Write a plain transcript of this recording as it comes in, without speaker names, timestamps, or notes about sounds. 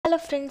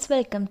Hello friends,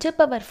 welcome to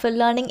Powerful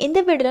Learning. In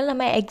the video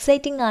நம்ம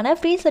எக்ஸைட்டிங்கான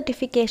free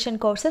certification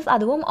courses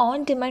அதுவும்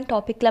on demand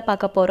டாப்பிக்கில்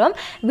பார்க்க போகிறோம்.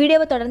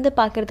 வீடியோவை தொடர்ந்து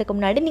பார்க்குறதுக்கு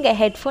முன்னாடி நீங்கள்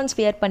ஹெட்ஃபோன்ஸ்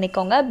வியர்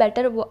பண்ணிக்கோங்க,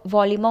 பெட்டர்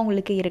வால்யூமாக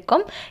உங்களுக்கு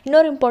இருக்கும்.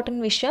 இன்னொரு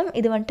இம்பார்ட்டன்ட் விஷயம்,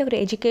 இது வந்துட்டு ஒரு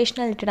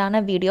எஜுகேஷனல்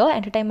ரிலேட்டடான வீடியோ,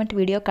 என்டர்டைன்மெண்ட்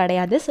வீடியோ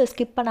கிடையாது. ஸோ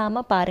ஸ்கிப்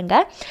பண்ணாமல்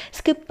பாருங்கள்.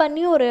 ஸ்கிப்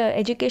பண்ணி ஒரு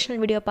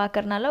எஜுகேஷனல் வீடியோ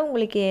பார்க்குறனால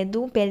உங்களுக்கு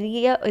எதுவும்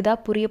பெரிய இதாக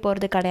புரிய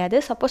போகிறது கிடையாது.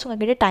 சப்போஸ்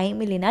உங்கள்கிட்ட டைம்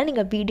இல்லைன்னா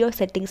நீங்கள் வீடியோ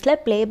செட்டிங்ஸில்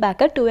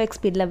ப்ளேபேக்கை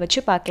 2x ஸ்பீடில்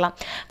வச்சு பார்க்கலாம்.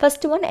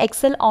 First one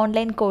XL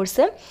online course.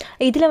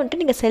 இதில் வந்துட்டு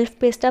நீங்கள் செல்ஃப்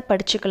பேஸ்டாக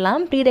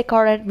படிச்சுக்கலாம். ப்ரீ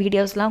ரெக்கார்டட்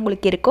வீடியோஸ்லாம்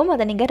உங்களுக்கு இருக்கும்,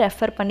 அதை நீங்கள்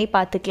ரெஃபர் பண்ணி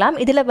பார்த்துக்கலாம்.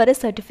 இதில் வர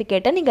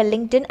சர்டிஃபிகேட்டை நீங்கள்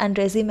லிங்க்டின் அண்ட்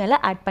ரெஸ்யூமேல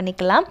ஆட்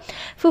பண்ணிக்கலாம்.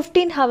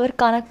 15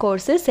 ஹவர்க்கான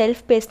கோர்ஸு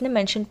செல்ஃப் பேஸ்ட்னு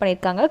மென்ஷன்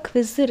பண்ணியிருக்காங்க.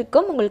 குவிஸ்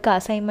இருக்கும், உங்களுக்கு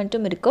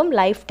அசைன்மெண்ட்டும் இருக்கும்.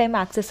 லைஃப் டைம்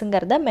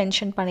ஆக்சஸுங்கிறத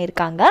மென்ஷன்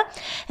பண்ணியிருக்காங்க.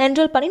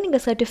 என்ரோல் பண்ணி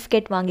நீங்கள்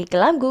சர்டிஃபிகேட்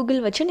வாங்கிக்கலாம்.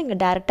 கூகுள் வச்சு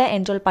நீங்கள் டேரெக்டாக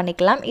என்ரோல்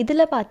பண்ணிக்கலாம்.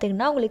 இதில்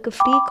பார்த்தீங்கன்னா உங்களுக்கு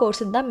ஃப்ரீ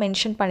கோர்ஸ் தான்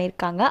மென்ஷன்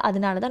பண்ணியிருக்காங்க,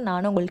 அதனால தான்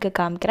நானும் உங்களுக்கு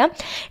காமிக்கிறேன்.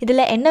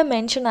 இதில் என்ன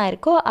மென்ஷன்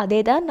ஆயிருக்கோ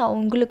அதே தான் நான்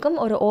உங்களுக்கும்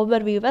ஒரு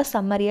ஓவர்வியூவாக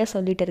சம்மரியாக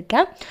சொல்லிட்டு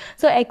இருக்கேன்.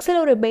 ஸோ எக்ஸல்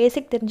ஒரு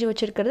பேசிக் தெரிஞ்சு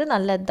வச்சுருக்கிறது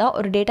நல்லது தான்.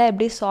 ஒரு டேட்டா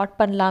எப்படி சார்ட்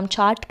பண்ணலாம்,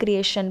 சார்ட்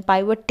கிரியேஷன்,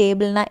 பைவட்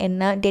டேபிள்னா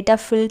என்ன, டேட்டா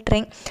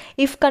ஃபில்டரிங்,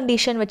 இஃப்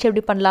கண்டிஷன் வச்சு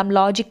எப்படி பண்ணலாம்,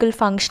 லாஜிக்கல்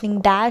ஃபங்க்ஷனிங்,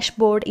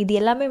 டேஷ்போர்ட், இது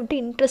எல்லாமே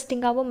வந்துட்டு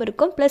இன்ட்ரெஸ்டிங்காகவும்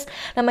இருக்கும். ப்ளஸ்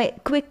நம்ம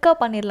குவிக்காக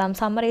பண்ணிடலாம்.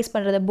 சம்மரைஸ்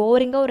பண்ணுறது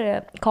போரிங்காக ஒரு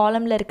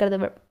காலமில்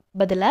இருக்கிறத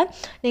பதிலாக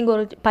நீங்கள்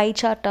ஒரு பை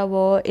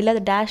சார்ட்டாவோ இல்லை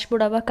அது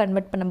டேஷ்போர்டாவோ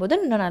கன்வெர்ட்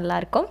பண்ணும்போது இன்னும்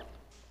நல்லாயிருக்கும்.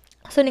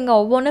 ஸோ நீங்கள்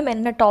ஒவ்வொன்றும்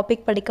என்ன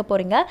டாபிக் படிக்க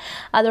போகிறீங்க,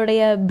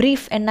 அதோடைய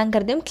ப்ரீஃப்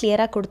என்னங்கிறதையும்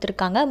கிளியராக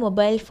கொடுத்துருக்காங்க.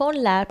 மொபைல் ஃபோன்,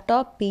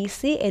 லேப்டாப்,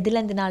 பிசி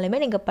எதுலேருந்துனாலுமே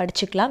நீங்கள்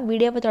படிச்சுக்கலாம்.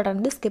 வீடியோவை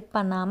தொடர்ந்து ஸ்கிப்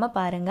பண்ணாமல்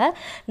பாருங்கள்.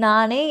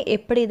 நானே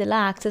எப்படி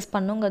இதெல்லாம் ஆக்சஸ்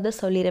பண்ணுங்கிறத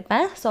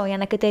சொல்லியிருப்பேன். ஸோ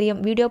எனக்கு தெரியும்,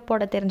 வீடியோ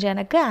போட தெரிஞ்ச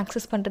எனக்கு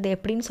ஆக்சஸ் பண்ணுறது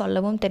எப்படின்னு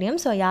சொல்லவும்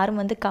தெரியும். ஸோ யாரும்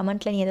வந்து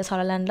கமெண்ட்டில் நீ எதை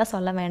சொல்லலான்லாம்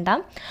சொல்ல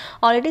வேண்டாம்.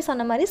 ஆல்ரெடி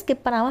சொன்ன மாதிரி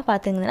ஸ்கிப் பண்ணாமல்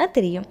பார்த்துங்கன்னா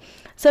தெரியும்.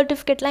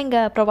 சர்டிஃபிகேட்லாம்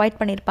இங்கே ப்ரொவைட்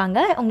பண்ணியிருப்பாங்க,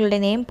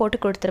 உங்களுடைய நேம் போட்டு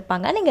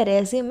கொடுத்துருப்பாங்க. நீங்கள்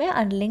ரெஸ்யூமே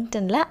அண்ட்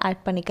லிங்க்டின்ல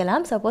ஆட்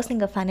பண்ணிக்கலாம். சப்போஸ்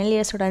நீங்கள் ஃபைனல்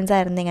இயர்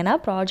ஸ்டூடெண்ட்ஸாக இருந்தீங்கன்னா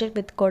ப்ராஜெக்ட்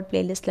வித் கோட்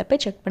பிளேலிஸ்ட்டில்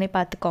போய் செக் பண்ணி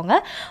பார்த்துக்கோங்க.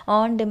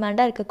 ஆன்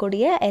டிமாண்டாக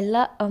இருக்கக்கூடிய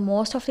எல்லா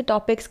மோஸ்ட் ஆஃப் தி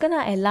டாபிக்ஸ்க்கு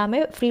நான் எல்லாமே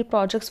ஃப்ரீ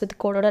ப்ராஜெக்ட்ஸ் வித்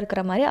கோடோட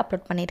இருக்கிற மாதிரி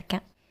அப்லோட்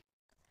பண்ணியிருக்கேன்.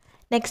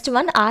 Next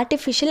one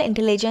artificial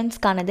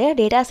இன்டெலிஜென்ஸ்க்கானது.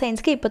 டேட்டா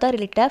சயின்ஸ்க்கு இப்போ தான்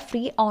ரிலேட்டடாக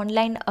free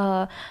online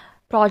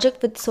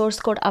project with source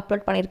code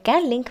upload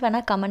பண்ணியிருக்கேன். லிங்க்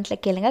வேணால் கமெண்ட்டில்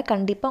கேளுங்க,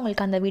 கண்டிப்பாக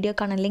உங்களுக்கு அந்த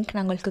வீடியோக்கான லிங்க்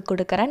நான் உங்களுக்கு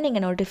கொடுக்குறேன்.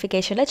 நீங்கள்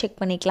நோட்டிஃபிகேஷனில் செக்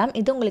பண்ணிக்கலாம்.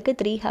 இது உங்களுக்கு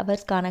 3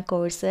 ஹவர்ஸ்க்கான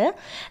கோர்ஸு.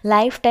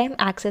 லைஃப் டைம்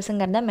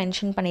ஆக்சஸுங்கிறத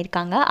மென்ஷன்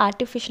பண்ணியிருக்காங்க.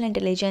 ஆர்டிஃபிஷியல்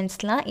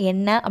இன்டெலிஜென்ஸ்லாம்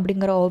என்ன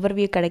அப்படிங்கிற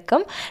ஓவர்வியூ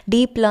கிடைக்கும்.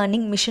 டீப்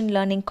லேர்னிங், மிஷின்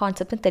லேர்னிங்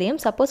கான்செப்ட்டும்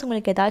தெரியும். சப்போஸ்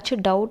உங்களுக்கு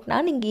ஏதாச்சும் டவுட்னா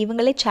நீங்கள்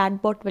இவங்களே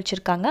சேட் போட்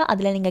வச்சுருக்காங்க,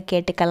 அதில் நீங்கள்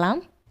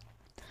கேட்டுக்கலாம்.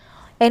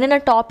 என்னென்ன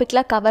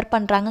டாப்பிக்லாம் கவர்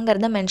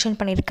பண்ணுறாங்கங்கிறத மென்ஷன்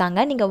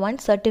பண்ணியிருக்காங்க. நீங்கள் ஒன்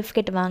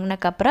சர்டிஃபிகேட்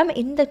வாங்கினக்கப்புறம்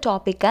இந்த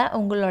டாப்பிக்கை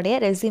உங்களுடைய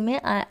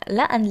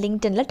ரெஸ்யூமேல அண்ட்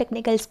லிங்க்டின்ல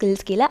டெக்னிக்கல்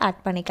ஸ்கில்ஸ் கீழே ஆட்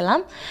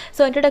பண்ணிக்கலாம்.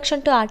 ஸோ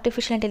இன்ட்ரடக்ஷன் டு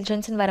ஆர்டிஃபிஷியல்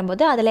இன்டெலிஜென்ஸ்னு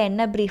வரும்போது அதில்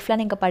என்ன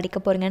ப்ரீஃப்லாம் நீங்கள் படிக்க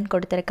போகிறீங்கன்னு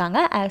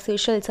கொடுத்துருக்காங்க. ஆஸ்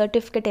யூஷுவல்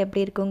சர்டிஃபிகேட்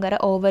எப்படி இருக்குங்கிற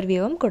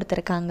ஓவர்வியூவும்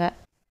கொடுத்துருக்காங்க.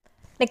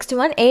 Next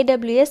one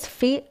AWS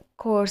free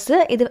course.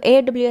 இது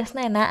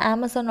AWSனால் என்ன,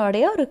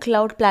 அமேசானோடைய ஒரு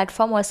க்ளவுட்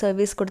பிளாட்ஃபார்ம் ஒரு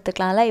சர்வீஸ்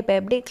கொடுத்துக்கலாம்ல. இப்போ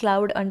எப்படி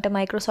க்ளவுட் வந்துட்டு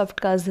மைக்ரோசாஃப்ட்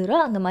COURSERA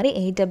அந்த மாதிரி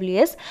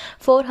AWS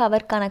 4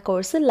 ஹவர்க்கான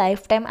course.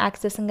 Life time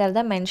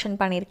ஆக்சஸுங்கிறத mention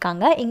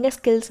பண்ணியிருக்காங்க. இங்கே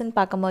ஸ்கில்ஸ்ன்னு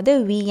பார்க்கும்போது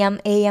VM,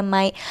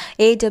 AMI,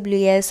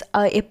 AWS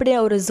எப்படி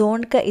ஒரு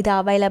ஜோனுக்கு இது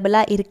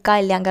அவைலபிளாக இருக்கா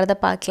இல்லையாங்கிறத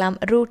பார்க்கலாம்.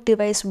 ரூட்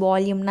டிவைஸ்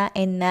வால்யூம்னா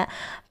என்ன,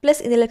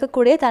 ப்ளஸ் இதில்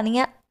இருக்கக்கூடிய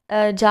தனியாக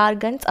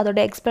ஜார்கன்ஸ், அதோட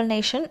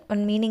எக்ஸ்ப்ளனேஷன்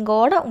அண்ட்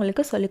மீனிங்கோடு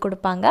உங்களுக்கு சொல்லிக்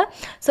கொடுப்பாங்க.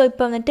 ஸோ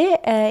இப்போ வந்துட்டு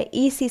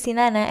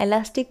ECCனா என்ன,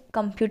 எலாஸ்டிக்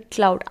கம்ப்யூட்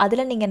க்ளவுட்,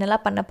 அதில் நீங்கள்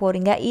என்னெல்லாம் பண்ண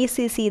போகிறீங்க.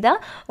 ECC தான்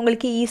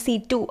உங்களுக்கு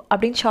EC2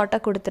 அப்படின்னு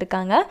ஷார்ட்டாக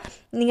கொடுத்துருக்காங்க.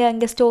 நீங்கள்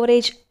இங்கே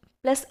ஸ்டோரேஜ்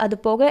ப்ளஸ் அது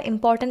போக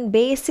இம்பார்ட்டன்ட்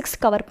பேசிக்ஸ்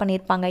கவர்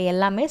பண்ணியிருப்பாங்க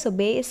எல்லாமே. ஸோ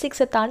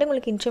பேசிக்ஸை தாண்டி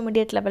உங்களுக்கு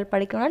இன்டர்மீடியட் லெவல்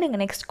படிக்கணும்னா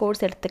நீங்கள் நெக்ஸ்ட்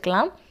கோர்ஸ்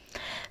எடுத்துக்கலாம்.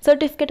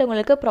 சர்டிஃபிகேட்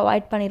உங்களுக்கு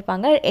ப்ரொவைட்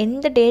பண்ணியிருப்பாங்க.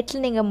 எந்த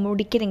டேட்டில் நீங்கள்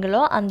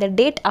முடிக்கிறீங்களோ அந்த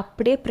டேட்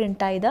அப்படியே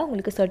பிரிண்ட் ஆகி தான்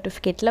உங்களுக்கு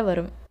சர்டிஃபிகேட்டில்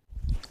வரும்.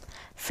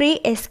 Free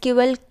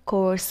SQL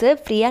course.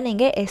 ஃப்ரீயாக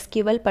நீங்கள்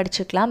SQL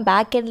படிச்சுக்கலாம்.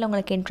 பேக் எண்டில்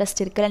உங்களுக்கு இன்ட்ரெஸ்ட்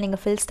இருக்குல்ல,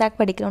 நீங்கள் ஃபுல் ஸ்டாக்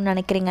படிக்கணும்னு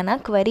நினைக்கிறீங்கன்னா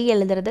query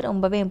எழுதுறது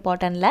ரொம்பவே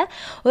இம்பார்ட்டன்ட்ல.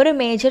 ஒரு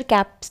மேஜர்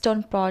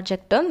கேப்ஸ்டோன்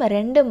ப்ராஜெக்ட்டும்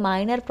 2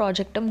 மைனர்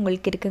ப்ராஜெக்ட்டும்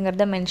உங்களுக்கு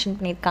இருக்குங்கிறத மென்ஷன்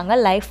பண்ணியிருக்காங்க.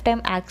 Life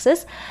time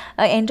access,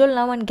 enrol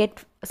now and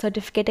get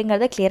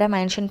சர்டிஃபிகேட்டுங்கிறத கிளியராக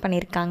மென்ஷன்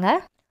பண்ணியிருக்காங்க.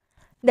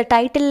 இந்த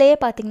டைட்டில்லையே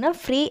பார்த்தீங்கன்னா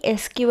ஃப்ரீ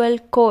SQL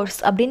கோர்ஸ்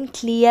அப்படின்னு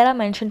கிளியராக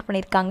மென்ஷன்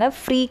பண்ணியிருக்காங்க.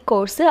 ஃப்ரீ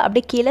கோர்ஸு,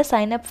 அப்படி கீழே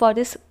sign up for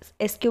this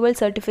SQL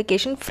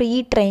certification free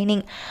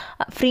training.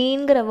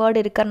 ஃப்ரீங்கிற word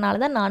இருக்கிறனால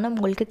தான் நானும்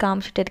உங்களுக்கு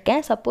காமிச்சிட்டு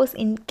இருக்கேன். சப்போஸ்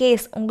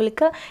இன்கேஸ்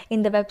உங்களுக்கு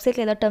இந்த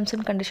வெப்சைட்டில் ஏதோ டேர்ம்ஸ்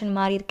அண்ட் கண்டிஷன்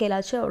மாறி இருக்க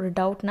ஏதாச்சும் ஒரு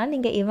டவுட்னா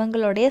நீங்கள்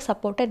இவங்களுடைய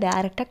சப்போர்ட்டை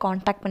டேரெக்டாக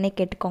காண்டாக்ட் பண்ணி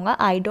கேட்டுக்கோங்க.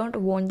 I don't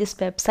own this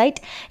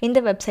website,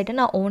 இந்த வெப்சைட்டை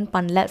நான் ஓன்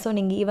பண்ணல. ஸோ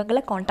நீங்கள்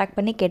இவங்களை காண்டாக்ட்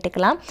பண்ணி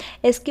கேட்டுக்கலாம்.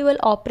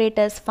 SQL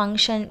operators,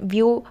 function,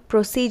 view,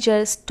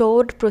 procedure,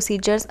 store put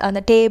procedures, அந்த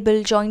டேபிள்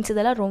ஜாயின்ஸ்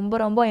இதெல்லாம் ரொம்ப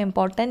ரொம்ப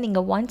இம்பார்ட்டன்ட்.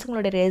 நீங்கள் ஒன்ஸ்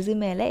உங்களோட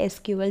ரெஸ்யூமேல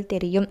SQL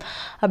தெரியும்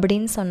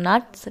அப்படின்னு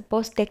சொன்னால்,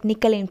 சப்போஸ்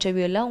டெக்னிக்கல்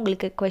இன்டர்வியூவில்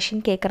உங்களுக்கு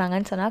கொஷின்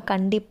கேட்குறாங்கன்னு சொன்னால்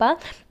கண்டிப்பாக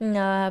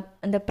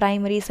இந்த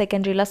ப்ரைமரி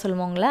செகண்டரிலாம்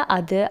சொல்லுவாங்களே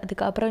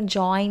அதுக்கப்புறம்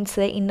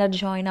joints, inner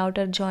join,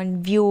 outer join,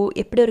 view,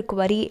 எப்படி ஒரு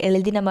குவரி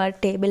எழுதி நம்ம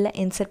டேபிளில்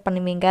இன்சர்ட்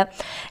பண்ணுவீங்க,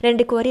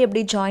 2 குவரி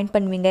எப்படி ஜாயின்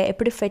பண்ணுவீங்க,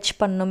 எப்படி ஃபெச்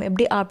பண்ணணும்,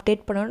 எப்படி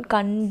அப்டேட் பண்ணணும்னு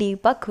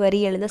கண்டிப்பாக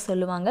குவரி எழுத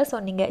சொல்லுவாங்க. ஸோ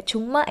நீங்கள்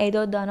சும்மா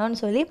ஏதோ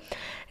தானோன்னு சொல்லி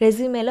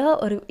ரெஸ்யூமேல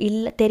ஒரு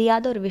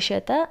தெரியாத ஒரு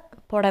விஷயத்த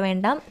போட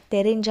வேண்டாம்.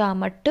 தெரிஞ்சால்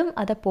மட்டும்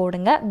அதை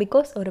போடுங்க.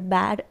 பிகாஸ் ஒரு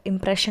பேட்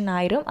இம்ப்ரெஷன்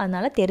ஆயிரும்.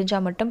 அதனால்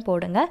தெரிஞ்சால் மட்டும்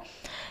போடுங்க.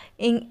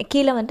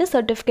 கீழே வந்து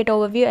சர்டிஃபிகேட்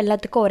ஓவர்வியூ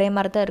எல்லாத்துக்கும் ஒரே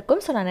மாதிரி தான்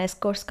இருக்கும். ஸோ நான்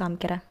கோர்ஸ்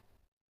காமிக்கிறேன்.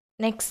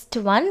 Next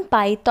one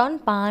Python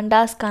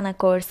பாண்டாஸ்க்கான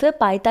course.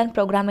 Python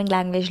programming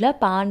லாங்குவேஜில்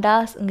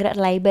பாண்டாஸ்ங்கிற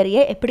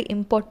லைப்ரரியை எப்படி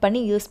இம்போர்ட் பண்ணி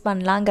யூஸ்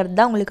பண்ணலாங்கிறது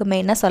தான் உங்களுக்கு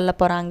மெயினாக சொல்ல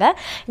போகிறாங்க.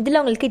 இதில்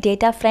உங்களுக்கு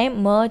data frame,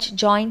 merge,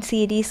 join,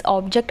 series,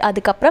 object,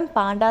 அதுக்கப்புறம்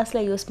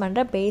பாண்டாஸில் யூஸ்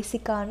பண்ணுற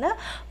பேசிக்கான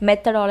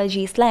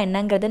மெத்தடாலஜிஸ்லாம்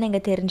என்னங்கிறத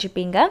நீங்கள்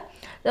தெரிஞ்சுப்பீங்க.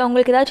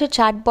 உங்களுக்கு ஏதாச்சும்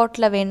சாட்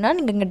பாட்டில் வேணும்னா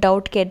நீங்கள் இங்கே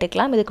டவுட்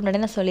கேட்டுக்கலாம். இதுக்கு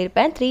முன்னாடி நான்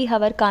சொல்லியிருப்பேன் 3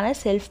 ஹவர்க்கான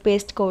self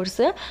paste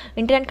course.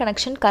 Internet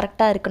connection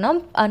கரெக்டாக இருக்கணும்.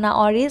 நான்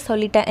ஆல்ரெடி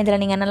சொல்லிட்டேன்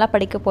இதில் நீங்கள் என்னெல்லாம்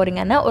படிக்க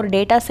போகிறீங்கன்னா, ஒரு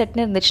டேட்டா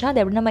செட்னு இருந்துச்சுன்னா அதை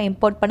எப்படி நம்ம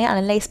இம்போர்ட் பண்ணி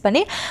அனலைஸ்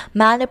பண்ணி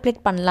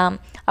மேனிப்புலேட் பண்ணலாம்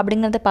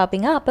அப்படிங்கிறத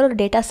பார்ப்பீங்க. அப்புறம் ஒரு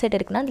டேட்டா செட்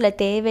இருக்குன்னா அதில்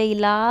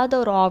தேவையில்லாத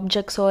ஒரு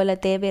ஆப்ஜெக்ட்ஸோ இல்லை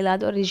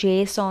தேவையில்லாத ஒரு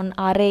ஜேசான்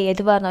அரே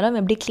எதுவாக இருந்தாலும்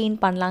எப்படி க்ளீன்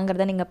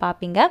பண்ணலாங்கிறத நீங்கள்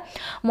பார்ப்பீங்க.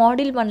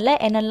 மாடியூல் 1ல்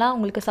என்னெல்லாம்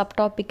உங்களுக்கு சப்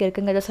டாபிக்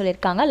இருக்குங்கிறத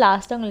சொல்லியிருக்காங்க.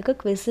 லாஸ்ட்டாக உங்களுக்கு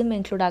குவிஸும்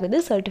இன்க்ளூட் ஆகுது,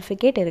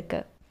 சர்டிஃபிகேட்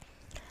இருக்குது.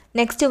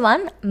 Next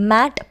one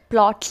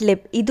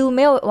மேட்ப்ளாட்லிப்.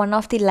 இதுவுமே ஒன்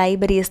ஆஃப் தி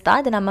லைப்ரரிஸ் தான்.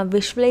 இது நம்ம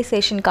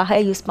விஷுவலைசேஷனுக்காக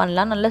யூஸ்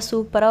பண்ணலாம். நல்ல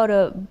சூப்பராக ஒரு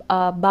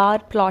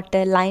பார்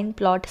plot, line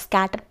plot,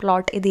 scatter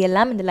plot இது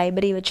எல்லாம் இந்த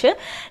லைப்ரரி வச்சு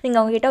நீங்கள்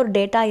அவங்ககிட்ட ஒரு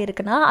டேட்டா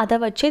இருக்குன்னா அதை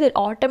வச்சு இது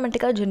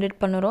ஆட்டோமேட்டிக்காக ஜென்ரேட்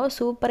பண்ணுறோம்.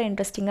 சூப்பர்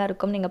இன்ட்ரெஸ்டிங்காக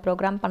இருக்கும் நீங்கள்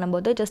ப்ரோக்ராம்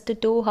பண்ணும்போது. ஜஸ்ட்டு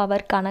 2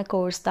 ஹவர்க்கான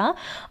கோர்ஸ் தான்.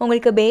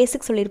 உங்களுக்கு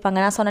பேசிக்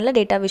சொல்லியிருப்பாங்க. நான் சொன்னல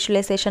டேட்டா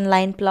விஷுவலைசேஷன்,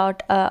 லைன்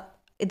பிளாட்,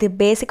 இது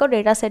பேசிக்காக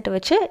டேட்டா செட்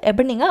வச்சு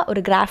எப்படி நீங்கள்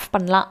ஒரு கிராஃப்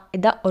பண்ணலாம்,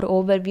 இதுதான் ஒரு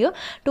ஓவர்வியூ.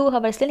 2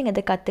 ஹவர்ஸில் நீங்கள்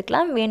இதை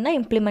கற்றுக்கலாம். வேணுன்னா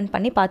இம்ப்ளிமெண்ட்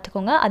பண்ணி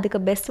பார்த்துக்கோங்க.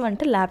 அதுக்கு பெஸ்ட்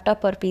வந்துட்டு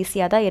லேப்டாப் ஒரு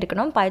பிசியாக தான்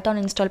இருக்கணும்.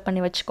 பைத்தான் இன்ஸ்டால்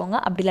பண்ணி வச்சுக்கோங்க.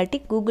 அப்படி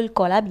இல்லாட்டி கூகுள்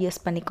கோலாப்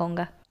யூஸ்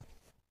பண்ணிக்கோங்க.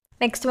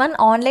 Next one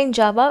online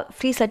Java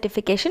free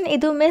certification.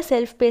 இதுவுமே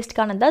செல்ஃப்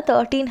பேஸ்ட்கானது தான்.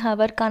 13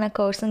 ஹவர்க்கான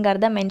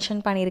கோர்ஸுங்கிறத மென்ஷன்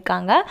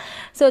பண்ணியிருக்காங்க.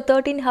 ஸோ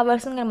 13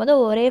 ஹவர்ஸுங்கும் போது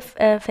ஒரே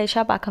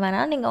ஃப்ரெஷ்ஷாக பார்க்க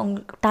வேணாம். நீங்கள்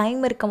உங்களுக்கு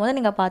டைம் இருக்கும் போது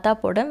நீங்கள் பார்த்தா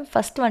போடும்.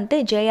 ஃபஸ்ட் வந்துட்டு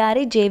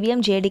JRE,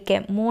 JVM, JDK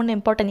 3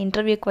 important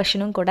interview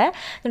கொஷனும் கூட.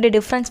 இதோடைய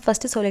டிஃப்ரென்ஸ்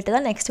ஃபஸ்ட்டு சொல்லிட்டு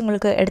தான் நெக்ஸ்ட்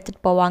உங்களுக்கு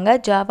எடுத்துகிட்டு போவாங்க.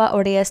 ஜாவா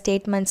உடைய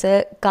ஸ்டேட்மெண்ட்ஸு,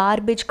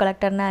 கார்பேஜ்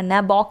கலெக்டர்னா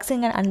என்ன,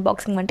 பாக்ஸிங் அண்ட்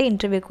அன்பாக்சிங் வந்துட்டு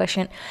இன்டர்வியூ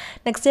கொஷின்.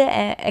 நெக்ஸ்ட்டு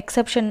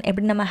எக்ஸப்ஷன்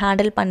எப்படி நம்ம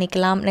ஹேண்டில்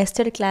பண்ணிக்கலாம்,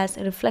 நெஸ்டட் கிளாஸ்,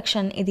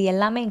 ரிஃப்ளெக்ஷன் இது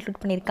எல்லாமே இன்க்ளூட்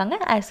பண்ணியிருக்காங்க.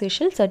 ஆஸ்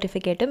யூஷுவல்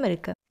சர்டிஃபிகேட்டும்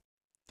இருக்குது.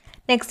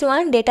 Next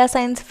one data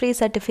science free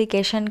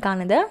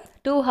சர்டிஃபிகேஷனுக்கானது.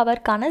 2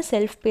 ஹவர்க்கான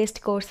self paste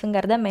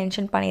கோர்ஸுங்கிறத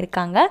mention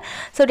பண்ணியிருக்காங்க.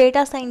 ஸோ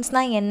டேட்டா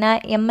சயின்ஸ்னால் என்ன,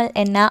 ML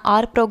என்ன,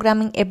 ஆர்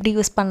ப்ரோக்ராமிங் எப்படி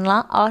யூஸ்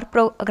பண்ணலாம், ஆர்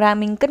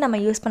ப்ரோக்ராமிங்க்கு நம்ம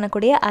யூஸ்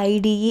பண்ணக்கூடிய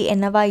IDE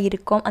என்னவா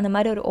இருக்கும், அந்த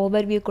மாதிரி ஒரு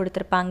ஓவர்வியூ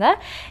கொடுத்துருப்பாங்க.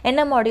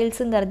 என்ன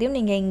மாடியூல்ஸுங்கிறதையும்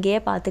நீங்கள்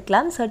இங்கேயே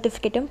பார்த்துக்கலாம்.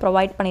 சர்டிஃபிகேட்டும்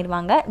ப்ரொவைட்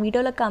பண்ணிடுவாங்க.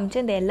 வீடியோவில்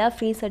காமிச்சு இந்த எல்லா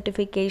ஃப்ரீ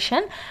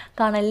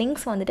சர்டிஃபிகேஷனுக்கான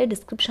லிங்க்ஸ் வந்துட்டு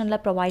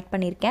டிஸ்கிரிப்ஷனில் ப்ரொவைட்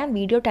பண்ணியிருக்கேன்.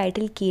 வீடியோ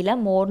டைட்டில் கீழே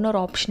மோர்னு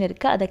ஒரு ஆப்ஷன்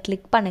இருக்குது, அதை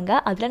கிளிக்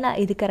பண்ணுங்கள். அதில்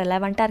நான் இதுக்கு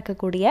ரெலவெண்ட்டாக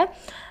இருக்கக்கூடிய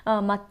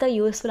மற்ற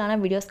யூஸ்ஃபுல்லான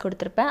வீடியோஸ்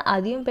கொடுத்துருப்பேன்.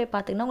 அதையும் போய்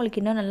பார்த்திங்கன்னா உங்களுக்கு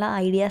இன்னும் நல்லா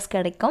ஐடியாஸ்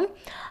கிடைக்கும்.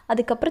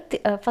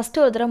 அதுக்கப்புறம்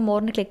ஃபஸ்ட்டு ஒரு தடவை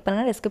மோர்னு கிளிக்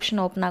பண்ணால்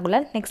டிஸ்கிரிப்ஷன் ஓப்பன் ஆகல.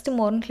 நெக்ஸ்ட்டு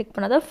மோர்னு கிளிக்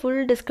பண்ணால் தான்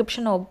ஃபுல்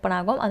டிஸ்கிரிப்ஷன் ஓப்பன்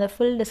ஆகும். அந்த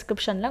ஃபுல்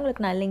டிஸ்கிரிப்ஷனில்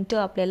உங்களுக்கு நான் லிங்க் டு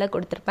அப்ளைலாம்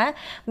கொடுத்துருப்பேன்.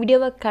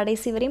 வீடியோவை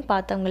கடைசி வரையும்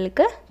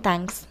பார்த்தவங்களுக்கு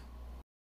தேங்க்ஸ்.